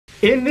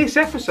In this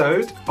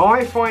episode,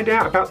 I find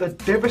out about the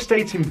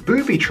devastating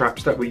booby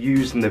traps that were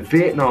used in the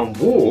Vietnam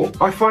War.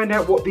 I find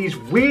out what these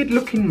weird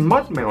looking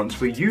mud mounts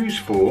were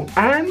used for,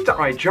 and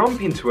I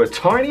jump into a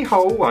tiny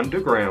hole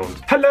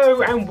underground.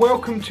 Hello and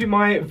welcome to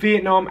my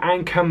Vietnam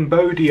and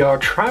Cambodia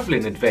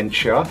traveling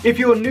adventure. If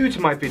you're new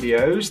to my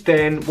videos,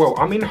 then, well,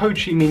 I'm in Ho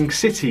Chi Minh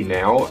City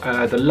now,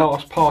 the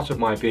last part of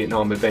my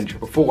Vietnam adventure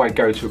before I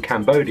go to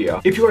Cambodia.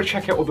 If you want to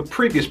check out all the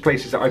previous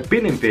places that I've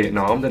been in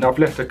Vietnam, then I've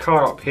left a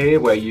card up here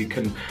where you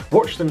can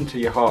watch them to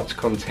your heart's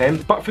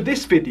content. But for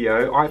this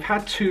video, I've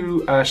had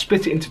to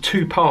split it into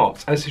two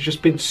parts, as there's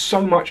just been so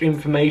much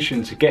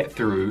information to get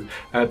through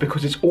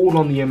because it's all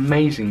on the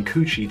amazing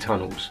Cu Chi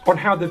tunnels, on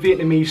how the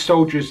Vietnamese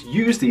soldiers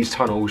used these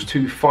tunnels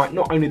to fight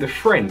not only the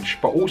French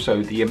but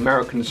also the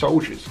American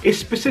soldiers. It's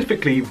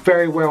specifically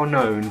very well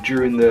known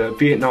during the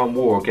Vietnam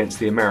War against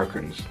the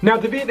Americans. Now,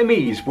 the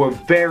Vietnamese were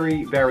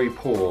very, very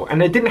poor, and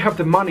they didn't have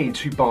the money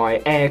to buy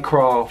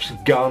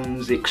aircrafts,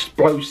 guns,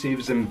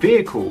 explosives and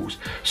vehicles,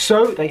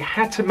 so they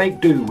had to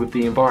make do with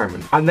the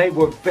environment, and they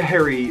were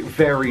very,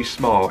 very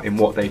smart in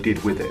what they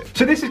did with it.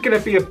 So this is going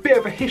to be a bit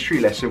of a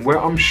history lesson where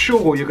I'm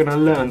sure you're going to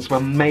learn some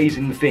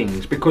amazing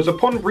things, because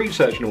upon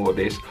researching all of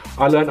this,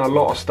 I learned a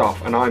lot of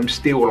stuff, and I'm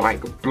still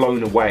like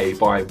blown away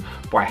by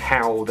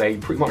how they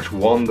pretty much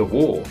won the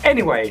war.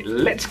 Anyway,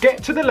 let's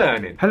get to the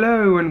learning.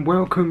 Hello and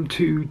welcome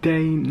to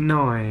day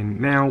 9.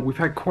 Now, we've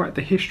had quite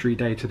the history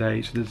day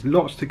today, so there's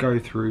lots to go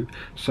through,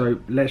 so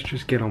let's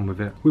just get on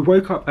with it. We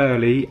woke up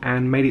early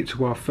and made it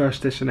to our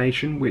first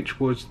destination, which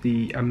was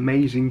the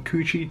amazing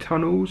Cu Chi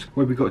tunnels,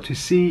 where we got to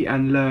see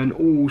and learn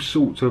all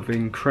sorts of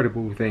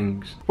incredible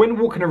things. When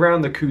walking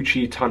around the Cu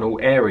Chi tunnel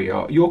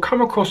area, you'll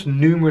come across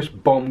numerous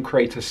bomb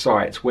crater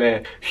sites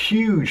where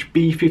huge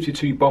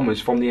B-52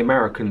 bombers from the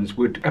Americans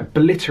would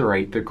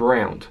obliterate the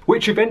ground,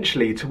 which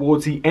eventually,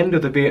 towards the end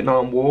of the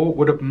Vietnam War,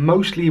 would have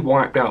mostly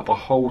wiped out the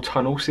whole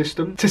tunnel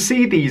system. To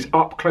see these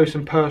up close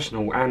and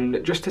personal,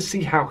 and just to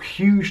see how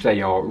huge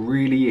they are,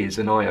 really is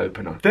an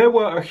eye-opener. There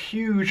were a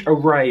huge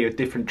array of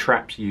different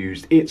traps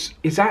used. It's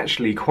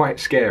actually quite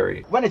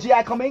scary. When the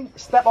GI coming,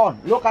 step on.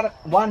 Look at it.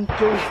 1, 2,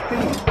 3.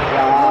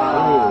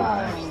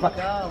 Yeah.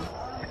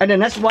 And the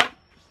next one,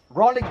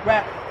 rolling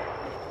grab.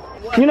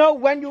 You know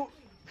when you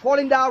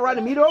falling down right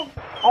in the middle,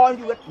 or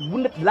you get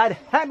wounded like a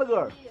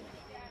hamburger.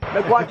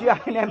 That's what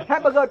GI name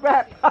hamburger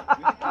grab.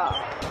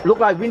 Look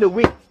like window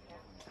wing.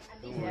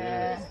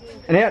 Yeah.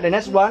 And here the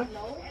next one,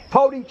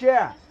 folding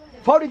chair.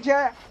 Folding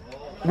chair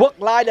work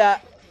like the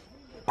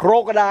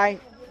crocodile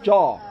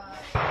jaw.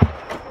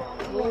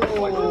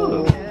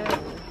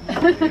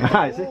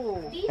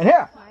 See? And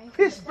here,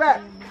 fish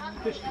grab.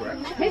 Fish grab.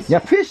 Yeah,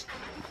 fish.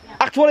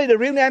 Actually, the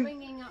real name,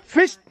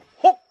 fish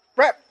hook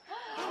grab.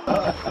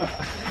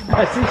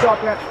 See shot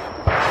grab.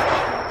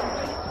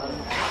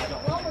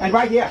 And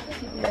right here.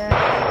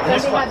 Yeah.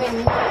 This one.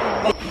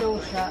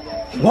 Door shut.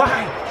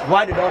 Why?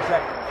 Why the door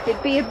shut?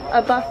 It'd be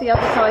above the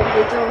other side of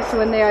the door, so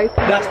when they open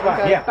That's it, right,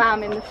 go yeah.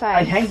 bam in the face.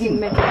 And hanging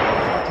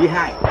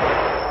behind.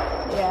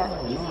 Yeah.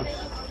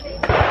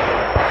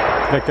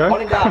 Let go.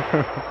 Falling down.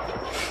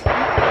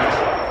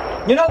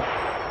 You know,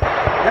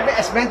 let me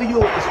explain to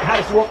you how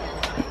this works.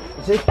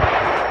 You see,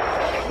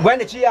 when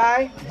the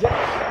GI just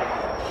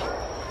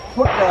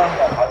put the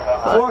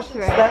first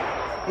step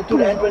into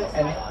the entrance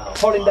and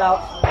falling down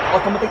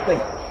automatically,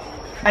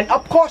 and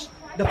of course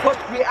the first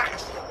 3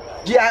 acts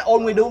GI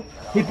only do,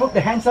 he put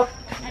the hands up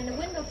And the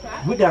window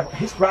trap with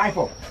his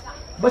rifle,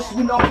 but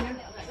swing off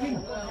here.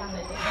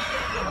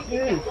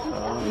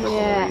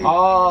 Yeah.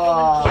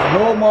 Oh,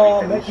 no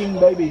more making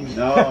babies.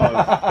 No.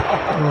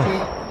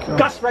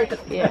 Castrated.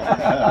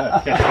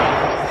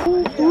 Yeah.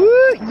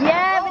 Ooh,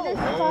 yeah, with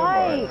the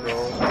spikes.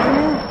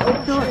 Yeah,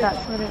 I thought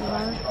that's what it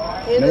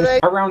was.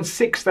 Around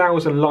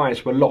 6,000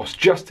 lives were lost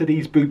just to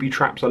these booby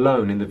traps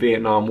alone in the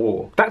Vietnam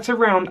War. That's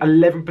around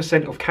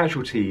 11% of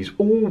casualties,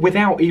 all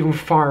without even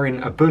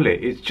firing a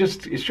bullet. It's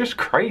just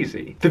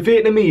crazy. The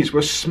Vietnamese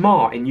were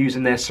smart in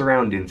using their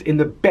surroundings in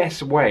the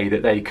best way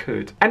that they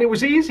could. And it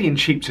was easy and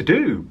cheap to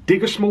do.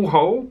 Dig a small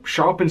hole,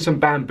 sharpen some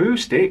bamboo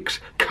sticks,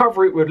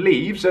 cover it with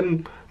leaves,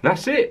 and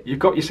that's it, you've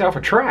got yourself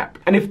a trap.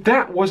 And if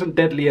that wasn't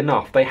deadly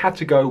enough, they had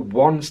to go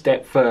one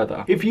step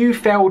further. If you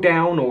fell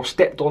down or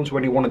stepped onto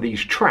any one of these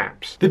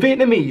traps, the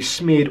Vietnamese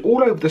smeared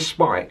all over the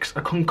spikes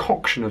a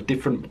concoction of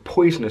different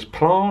poisonous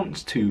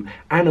plants, to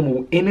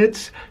animal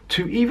innards,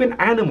 to even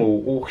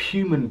animal or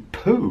human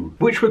poo,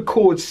 which would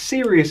cause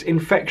serious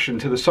infection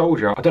to the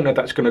soldier. I don't know if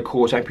that's going to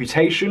cause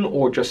amputation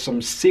or just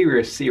some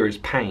serious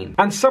pain.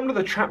 And some of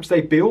the traps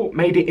they built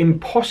made it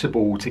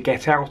impossible to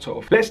get out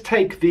of. Let's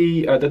take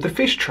the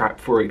fish trap,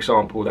 for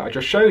example, that I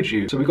just showed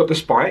you. So we've got the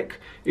spike.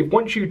 If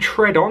once you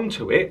tread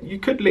onto it, you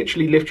could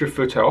literally lift your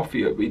foot off.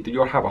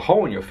 You'll have a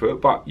hole in your foot,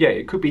 but yeah,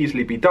 it could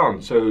easily be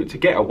done. So to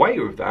get away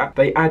with that,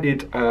 they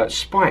added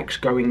spikes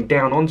going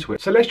down onto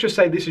it. So let's just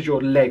say this is your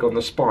leg on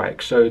the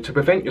spike. So to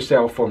prevent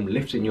yourself from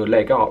lifting your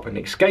leg up and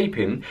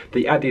escaping,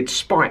 they added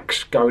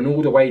spikes going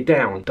all the way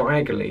down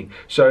diagonally.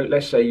 So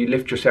let's say you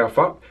lift yourself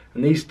up,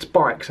 And these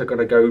spikes are going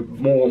to go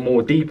more and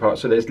more deeper,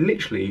 so there's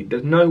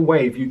no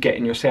way of you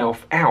getting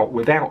yourself out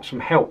without some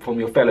help from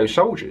your fellow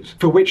soldiers,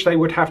 for which they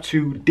would have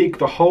to dig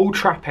the whole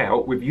trap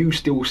out with you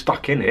still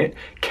stuck in it,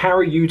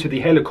 carry you to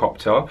the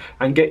helicopter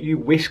and get you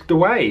whisked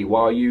away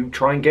while you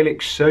try and get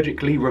it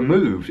surgically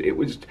removed. It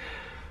was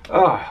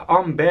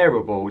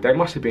unbearable. They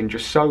must have been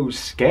just so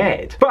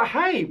scared. But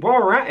hey, while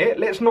we're at it,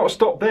 let's not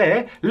stop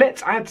there.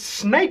 Let's add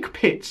snake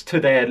pits to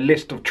their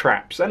list of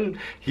traps. And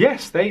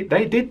yes, they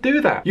did do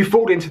that. You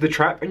fall into the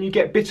trap and you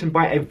get bitten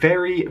by a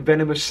very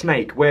venomous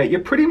snake where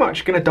you're pretty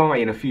much going to die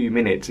in a few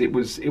minutes. It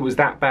was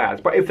that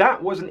bad. But if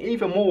that wasn't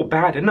even more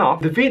bad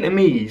enough, the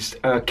Vietnamese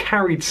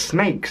carried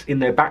snakes in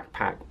their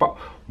backpack. But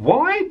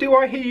why, do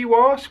I hear you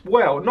ask?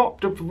 Well,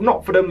 not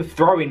for them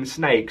throwing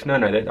snakes. No,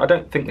 I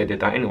don't think they did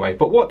that anyway.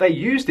 But what they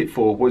used it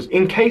for was,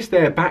 in case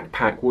their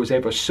backpack was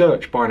ever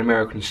searched by an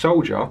American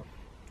soldier,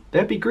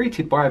 they'd be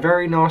greeted by a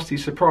very nasty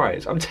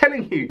surprise. I'm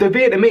telling you, the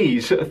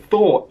Vietnamese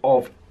thought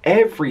of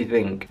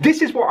everything.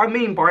 This is what I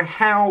mean by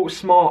how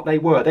smart they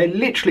were. They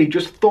literally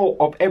just thought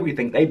of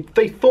everything.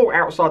 They thought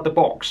outside the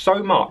box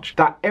so much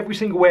that every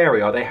single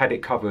area they had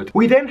it covered.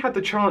 We then had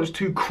the chance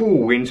to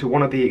crawl into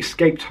one of the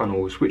escape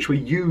tunnels which were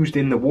used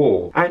in the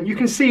war, and you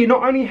can see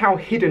not only how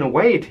hidden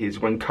away it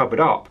is when covered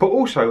up, but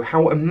also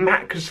how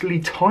immaculately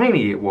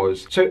tiny it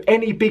was. So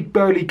any big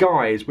burly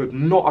guys would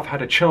not have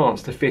had a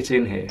chance to fit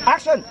in here.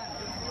 Action!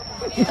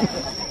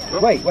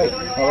 Wait, no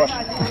rush.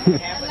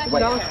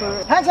 Wait.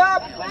 Hands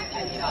up!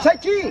 Say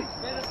G!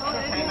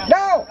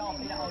 No!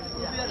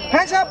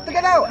 Hands up to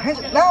get out! Hands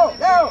up!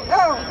 No!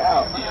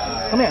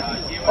 Come here.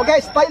 Okay,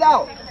 stay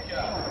down.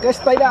 Okay,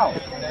 stay down.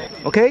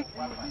 Okay?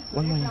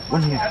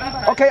 One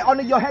here. Okay,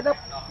 only your head up.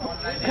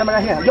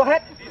 Camera here. Your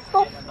head.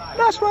 Stop.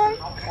 That's right.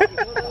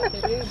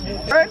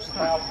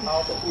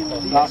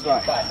 That's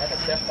right.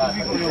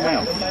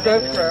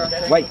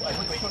 Wait.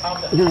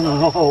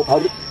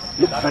 No.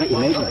 Look very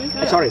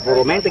amazing. Sorry, for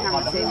romantic.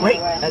 Wait,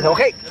 that's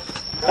okay.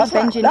 That's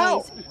right.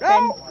 No.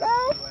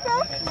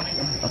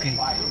 Okay.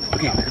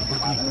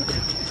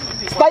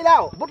 Stay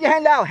down. Put your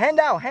hand down. Hand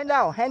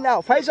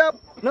down. Face up.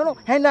 No.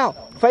 Hand down.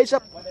 Face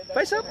up.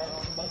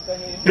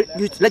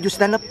 Let you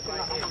stand up.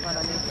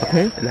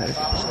 Okay.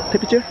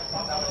 Take picture.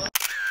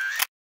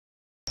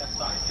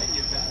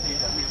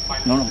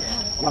 No.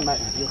 One back.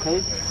 You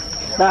okay?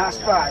 That's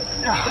right.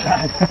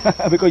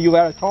 Because you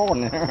are tall.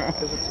 Yeah.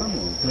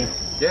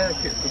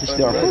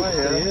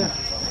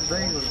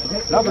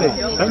 Lovely,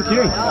 thank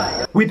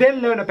you. We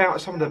then learn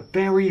about some of the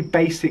very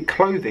basic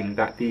clothing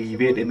that the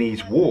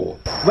Vietnamese wore.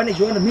 When they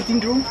join the meeting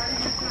room,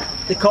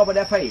 they cover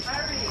their face.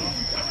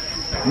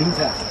 Means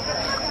that.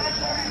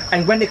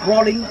 And when they're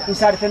crawling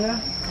inside the tunnel,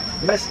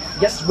 they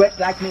just wet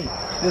like me.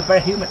 They're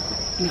very humid.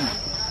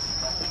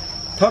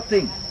 Third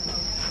thing,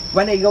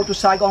 when they go to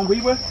Saigon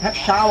River, have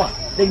shower,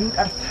 they use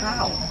a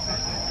towel.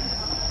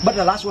 But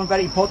the last one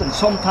very important.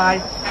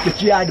 Sometimes the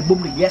GI they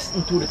boom the gas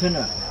into the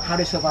tunnel. How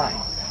they survive?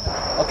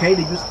 Okay,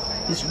 they use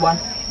this one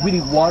with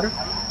the water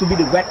to be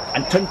the wet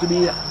and turn to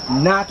be a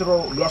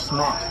natural gas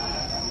mask.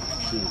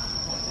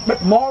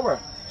 But moreover,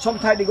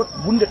 sometimes they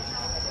got wounded.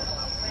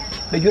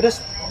 They use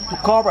this to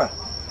cover,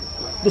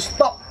 to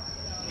stop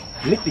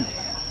leaking.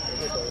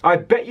 I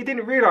bet you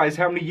didn't realise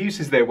how many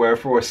uses there were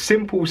for a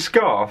simple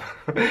scarf,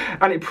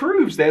 and it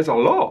proves there's a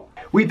lot.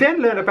 We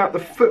then learn about the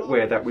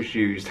footwear that was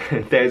used.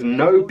 There's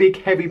no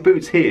big heavy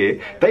boots here,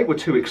 they were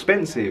too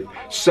expensive,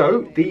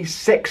 so these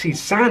sexy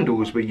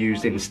sandals were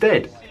used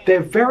instead.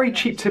 They're very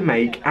cheap to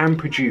make and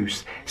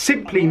produce,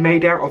 simply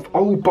made out of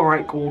old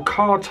bike or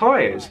car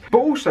tyres, but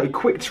also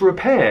quick to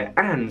repair,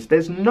 and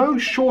there's no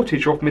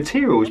shortage of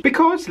materials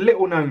because,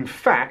 little known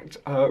fact,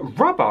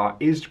 rubber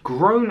is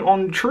grown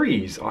on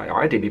trees.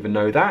 I didn't even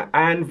know that,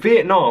 and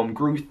Vietnam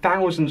grew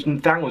thousands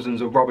and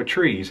thousands of rubber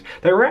trees.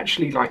 They were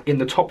actually like in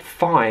the top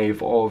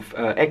 5 of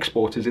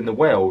exporters in the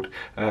world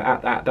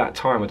at that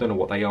time. I don't know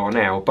what they are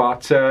now,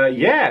 but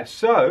yeah,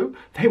 so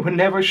they were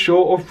never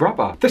short of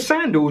rubber. The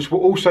sandals were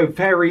also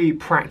very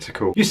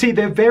practical. You see,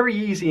 they're very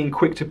easy and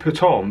quick to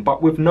put on,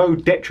 but with no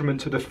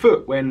detriment to the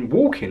foot when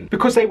walking,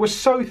 because they were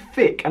so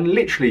thick and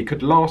literally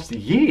could last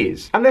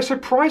years. And they're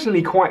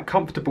surprisingly quite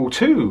comfortable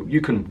too. You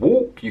can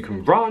walk, you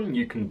can run,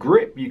 you can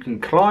grip, you can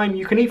climb,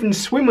 you can even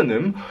swim in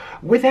them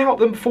without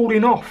them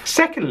falling off.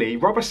 Secondly,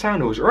 rubber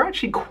sandals are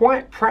actually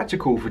quite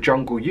practical for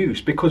jungle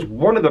use, because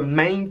one of the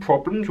main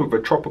problems with a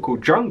tropical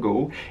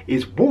jungle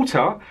is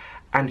water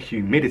and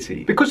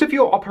humidity. Because if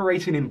you're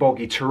operating in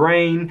boggy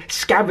terrain,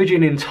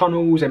 scavenging in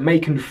tunnels and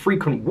making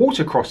frequent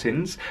water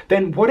crossings,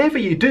 then whatever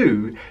you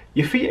do,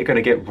 your feet are going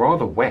to get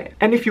rather wet.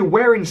 And if you're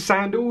wearing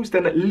sandals,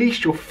 then at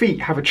least your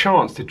feet have a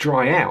chance to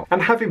dry out.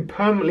 And having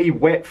permanently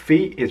wet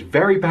feet is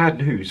very bad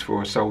news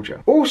for a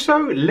soldier.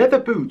 Also, leather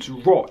boots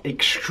rot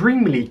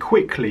extremely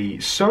quickly,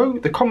 so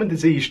the common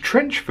disease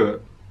trench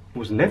foot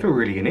was never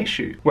really an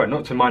issue. Well,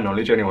 not to my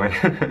knowledge anyway.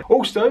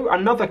 Also,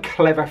 another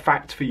clever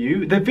fact for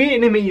you, the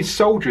Vietnamese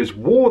soldiers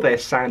wore their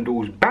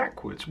sandals backwards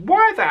backwards.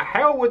 Why the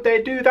hell would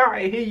they do that,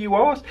 I hear you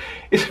ask?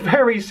 It's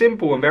very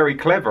simple and very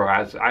clever,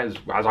 as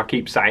I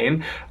keep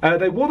saying.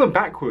 They wore them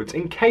backwards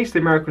in case the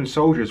American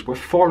soldiers were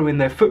following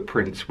their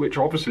footprints, which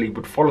obviously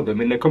would follow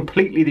them in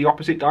completely the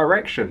opposite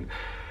direction.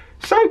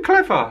 So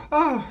clever.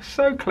 Oh,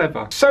 so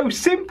clever. So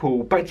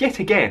simple, but yet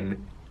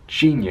again,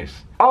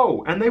 genius.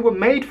 Oh, and they were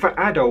made for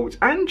adults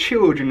and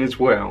children as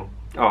well.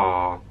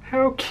 Ah,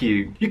 how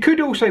cute. You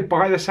could also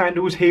buy the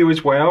sandals here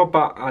as well,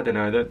 but I don't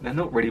know, they're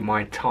not really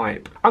my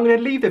type. I'm going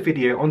to leave the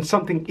video on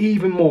something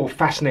even more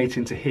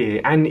fascinating to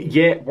hear, and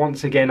yet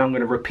once again I'm going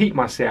to repeat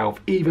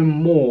myself, even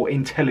more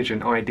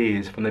intelligent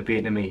ideas from the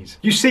Vietnamese.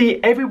 You see,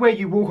 everywhere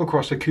you walk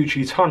across the Cu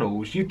Chi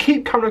tunnels, you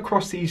keep coming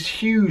across these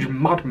huge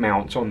mud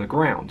mounts on the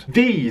ground.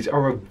 These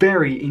are a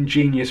very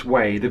ingenious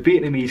way the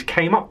Vietnamese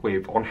came up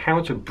with on how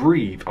to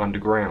breathe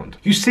underground.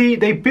 You see,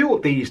 they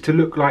built these to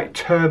look like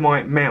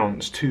termite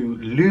mounts to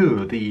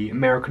lure the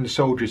American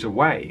soldiers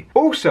away.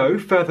 Also,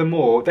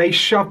 furthermore, they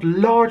shoved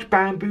large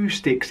bamboo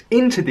sticks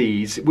into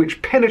these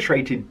which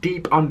penetrated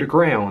deep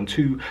underground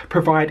to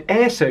provide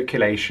air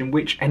circulation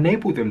which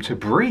enabled them to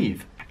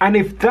breathe. And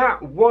if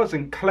that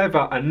wasn't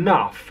clever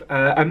enough,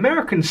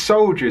 American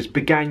soldiers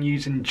began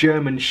using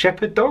German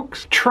shepherd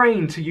dogs,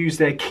 trained to use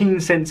their keen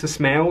sense of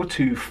smell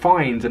to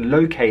find and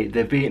locate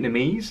the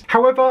Vietnamese.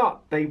 However,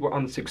 they were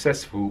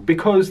unsuccessful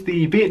because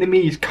the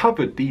Vietnamese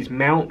covered these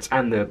mounts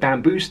and the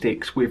bamboo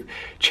sticks with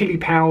chili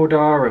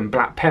powder and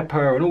black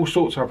pepper and all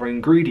sorts of other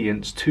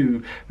ingredients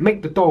to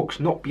make the dogs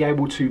not be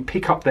able to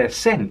pick up their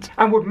scent,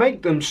 and would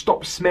make them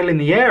stop smelling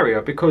the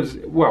area because,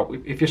 well,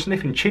 if you're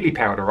sniffing chili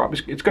powder up,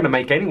 it's going to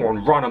make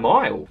anyone run a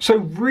mile. So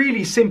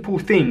really simple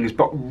things,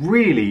 but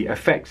really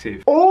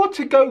effective. Or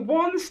to go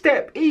one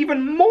step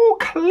even more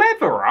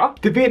cleverer,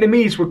 the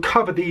Vietnamese would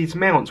cover these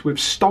mounts with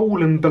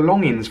stolen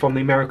belongings from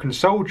the American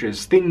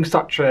soldiers. Things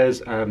such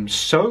as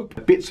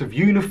soap, bits of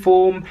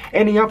uniform,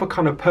 any other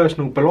kind of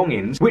personal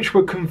belongings, which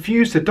would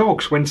confuse the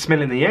dogs when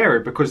smelling the area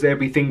because they'd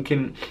be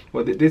thinking,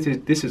 well,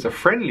 this is a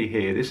friendly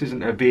here, this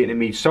isn't a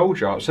Vietnamese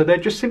soldier, so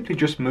they'd just simply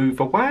move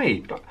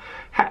away.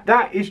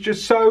 That is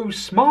just so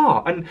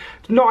smart. And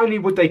not only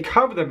would they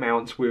cover the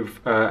mounts with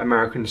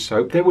American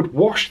soap, they would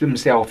wash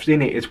themselves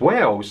in it as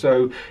well.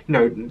 So, you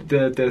know,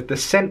 the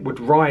scent would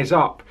rise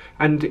up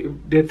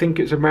and they'd think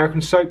it's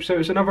American soap, so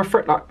it's another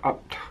threat. Like,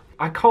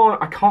 I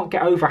can't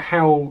get over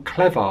how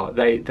clever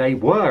they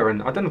were,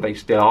 and I don't know if they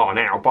still are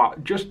now,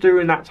 but just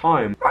during that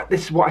time,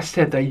 this is what I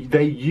said,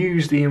 they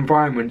used the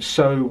environment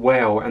so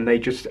well, and they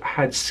just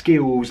had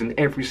skills in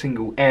every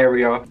single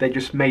area. They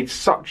just made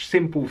such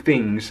simple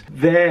things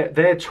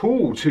their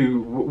tool to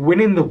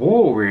winning the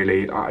war,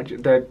 really.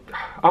 They're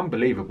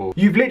unbelievable.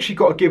 You've literally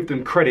got to give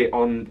them credit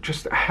on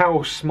just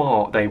how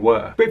smart they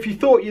were. But if you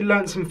thought you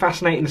learned some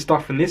fascinating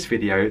stuff in this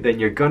video, then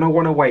you're gonna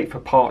want to wait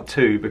for part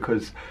 2,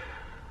 because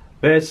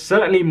there's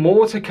certainly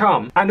more to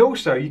come. And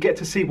also you get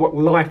to see what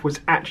life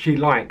was actually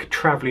like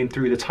traveling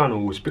through the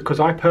tunnels, because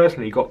I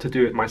personally got to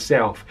do it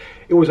myself.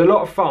 It was a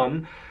lot of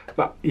fun.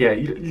 But yeah,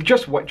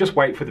 just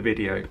wait for the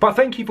video. But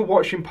thank you for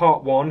watching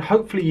part 1.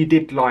 Hopefully you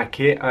did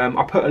like it.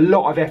 I put a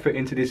lot of effort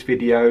into this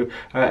video,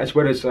 as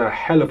well as a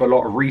hell of a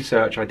lot of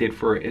research I did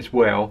for it as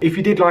well. If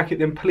you did like it,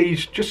 then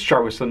please just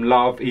show us some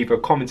love, either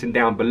commenting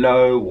down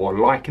below or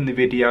liking the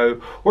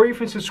video, or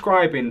even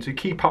subscribing to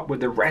keep up with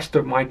the rest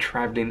of my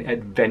traveling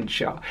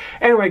adventure.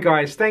 Anyway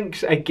guys,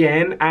 thanks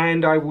again,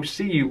 and I will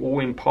see you all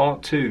in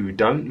part 2.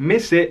 Don't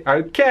miss it.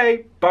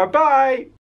 Okay, bye bye.